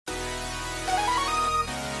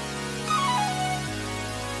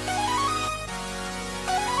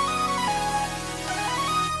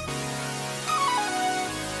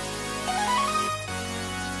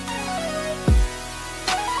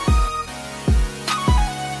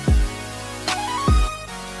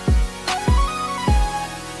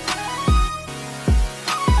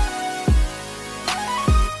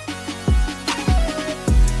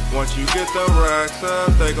the racks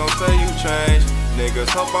up, they gon' say you changed. Niggas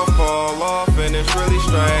hope I fall off and it's really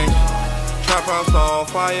strange. Trap house on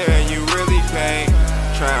fire and you really can't.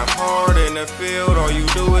 Trap hard in the field, all you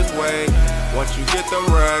do is wait. Once you get them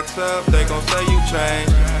racks up, they gon' say you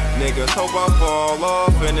changed. Niggas hope I fall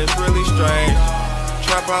off and it's really strange.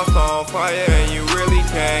 Trap house on fire and you really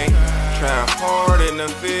can't. Trap hard in the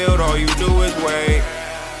field, all you do is wait.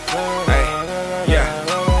 Hey, yeah,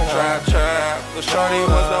 trap. The shorty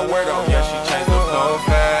was a weirdo, yeah, she changed up so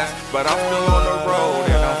fast. But I'm still on the road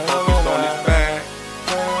and I'm focused on this bag.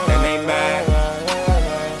 And they mad.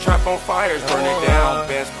 Trap on fires, burn it down.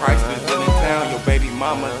 Best prices in the town. Your baby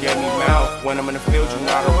mama gave me mouth. When I'm in the field, you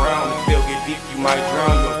not around. The field get deep, you might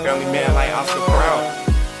drown. You're a family man like Oscar Proud,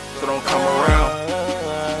 so don't come around.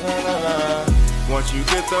 Once you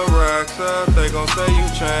get the racks up, they gon' say you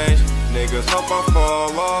changed. Niggas hope I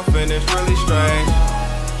fall off and it's really strange.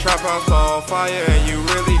 Trap house on fire and you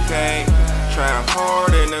really can't. Trap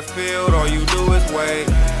hard in the field, all you do is wait.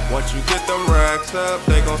 Once you get them racks up,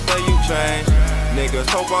 they gon' say you changed. Niggas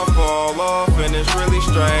hope I fall off and it's really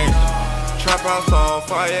strange. Trap house on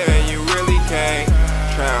fire and you really can't.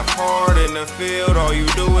 Trap hard in the field, all you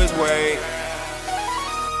do is wait.